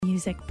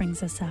music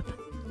brings us up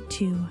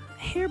to a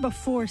hair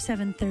before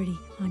 7:30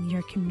 on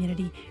your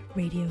community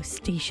radio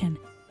station.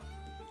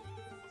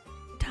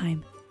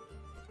 Time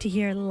to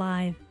hear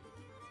live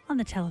on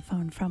the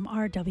telephone from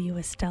R.W.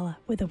 Estella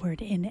with a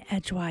word in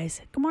Edgewise.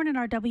 Good morning,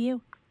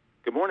 R.W.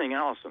 Good morning,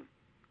 Allison.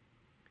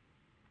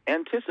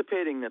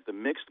 Anticipating that the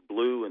mixed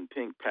blue and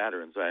pink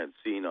patterns I had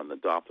seen on the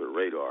Doppler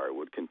radar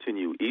would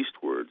continue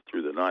eastward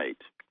through the night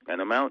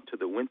and amount to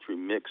the wintry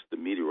mix the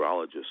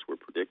meteorologists were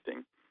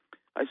predicting,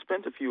 I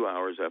spent a few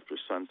hours after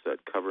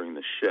sunset covering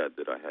the shed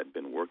that I had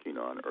been working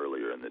on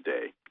earlier in the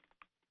day.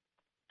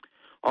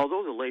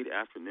 Although the late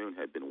afternoon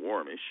had been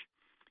warmish,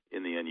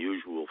 in the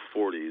unusual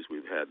 40s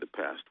we've had the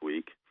past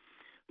week,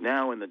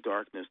 now in the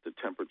darkness the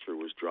temperature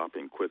was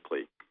dropping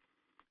quickly,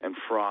 and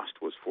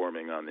frost was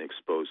forming on the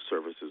exposed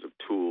surfaces of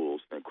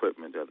tools and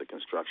equipment at the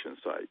construction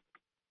site.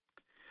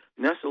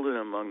 Nestled in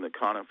among the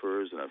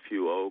conifers and a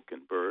few oak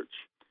and birch,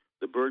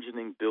 the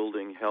burgeoning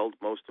building held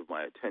most of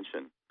my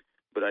attention,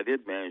 but I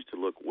did manage to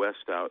look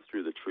west out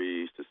through the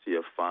trees to see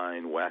a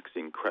fine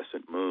waxing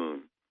crescent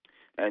moon,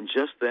 and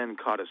just then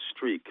caught a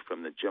streak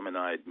from the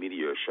Gemini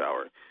meteor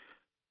shower,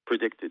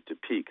 predicted to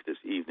peak this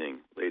evening,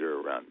 later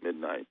around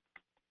midnight.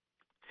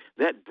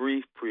 That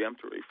brief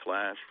peremptory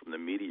flash from the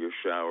meteor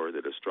shower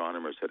that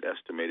astronomers had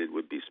estimated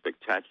would be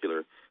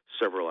spectacular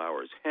several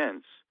hours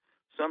hence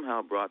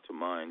somehow brought to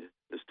mind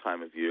this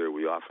time of year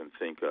we often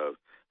think of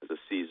as a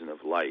season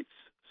of lights,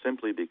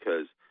 simply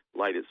because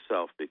light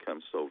itself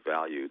becomes so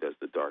valued as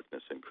the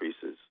darkness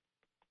increases.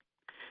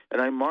 And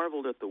I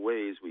marveled at the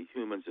ways we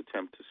humans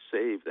attempt to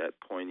save that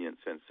poignant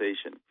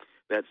sensation,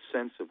 that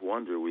sense of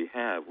wonder we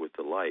have with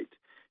the light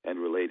and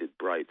related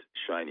bright,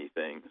 shiny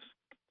things.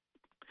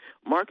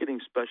 Marketing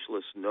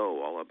specialists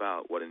know all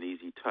about what an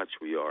easy touch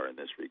we are in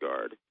this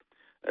regard,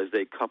 as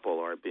they couple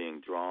our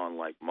being drawn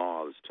like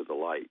moths to the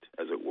light,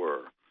 as it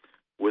were,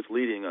 with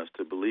leading us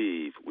to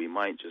believe we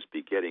might just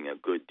be getting a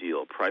good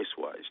deal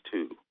price-wise,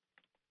 too.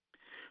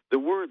 The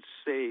word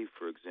save,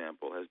 for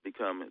example, has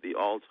become the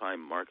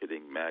all-time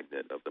marketing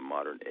magnet of the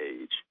modern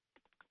age.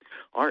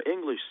 Our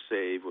English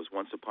save was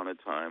once upon a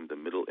time the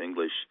Middle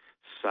English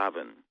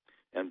savin,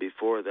 and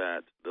before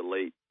that, the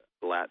late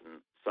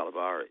Latin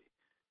salvare,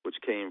 which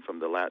came from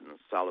the Latin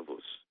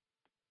salvus,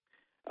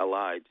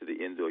 allied to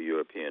the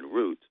Indo-European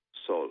root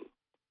sol.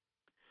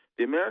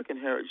 The American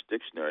Heritage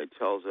Dictionary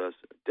tells us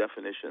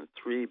definition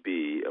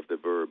 3b of the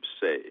verb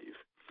save,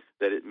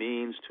 that it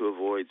means to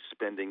avoid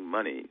spending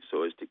money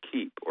so as to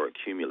keep or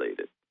accumulate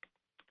it.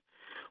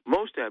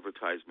 Most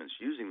advertisements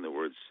using the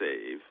word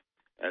save,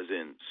 as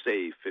in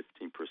save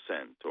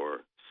 15%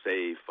 or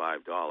save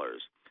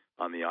 $5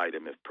 on the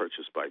item if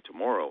purchased by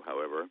tomorrow,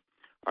 however,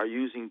 are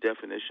using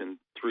definition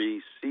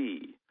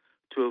 3c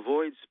to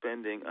avoid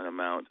spending an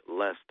amount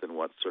less than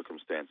what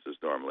circumstances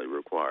normally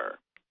require.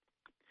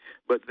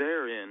 But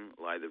therein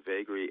lie the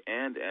vagary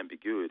and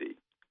ambiguity,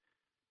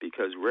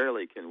 because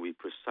rarely can we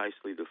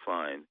precisely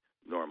define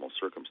normal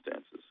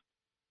circumstances.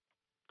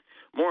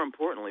 More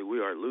importantly,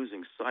 we are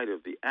losing sight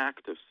of the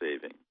act of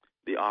saving,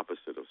 the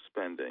opposite of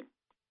spending.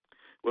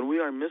 When we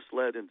are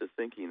misled into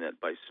thinking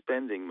that by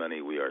spending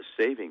money we are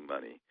saving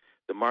money,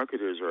 the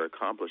marketers are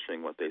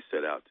accomplishing what they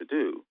set out to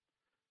do,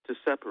 to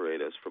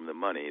separate us from the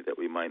money that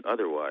we might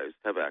otherwise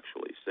have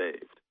actually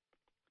saved.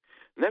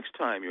 Next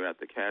time you're at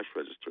the cash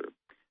register,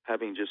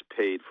 having just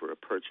paid for a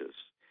purchase,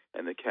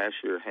 and the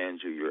cashier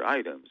hands you your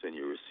items and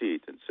your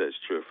receipt and says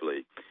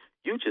cheerfully,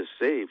 "You just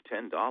saved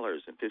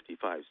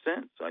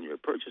 $10.55 on your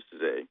purchase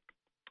today,"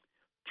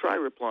 try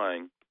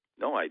replying,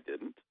 "No, I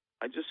didn't.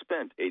 I just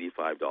spent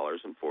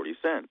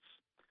 $85.40.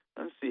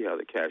 And see how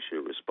the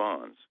cashier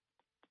responds.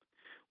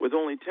 With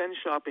only 10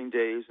 shopping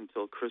days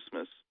until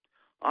Christmas,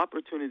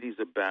 opportunities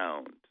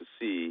abound to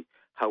see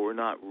how we're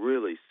not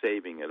really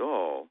saving at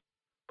all,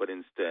 but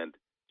instead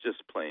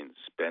just plain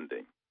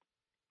spending.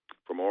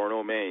 From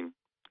Orono, Maine,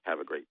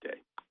 have a great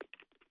day.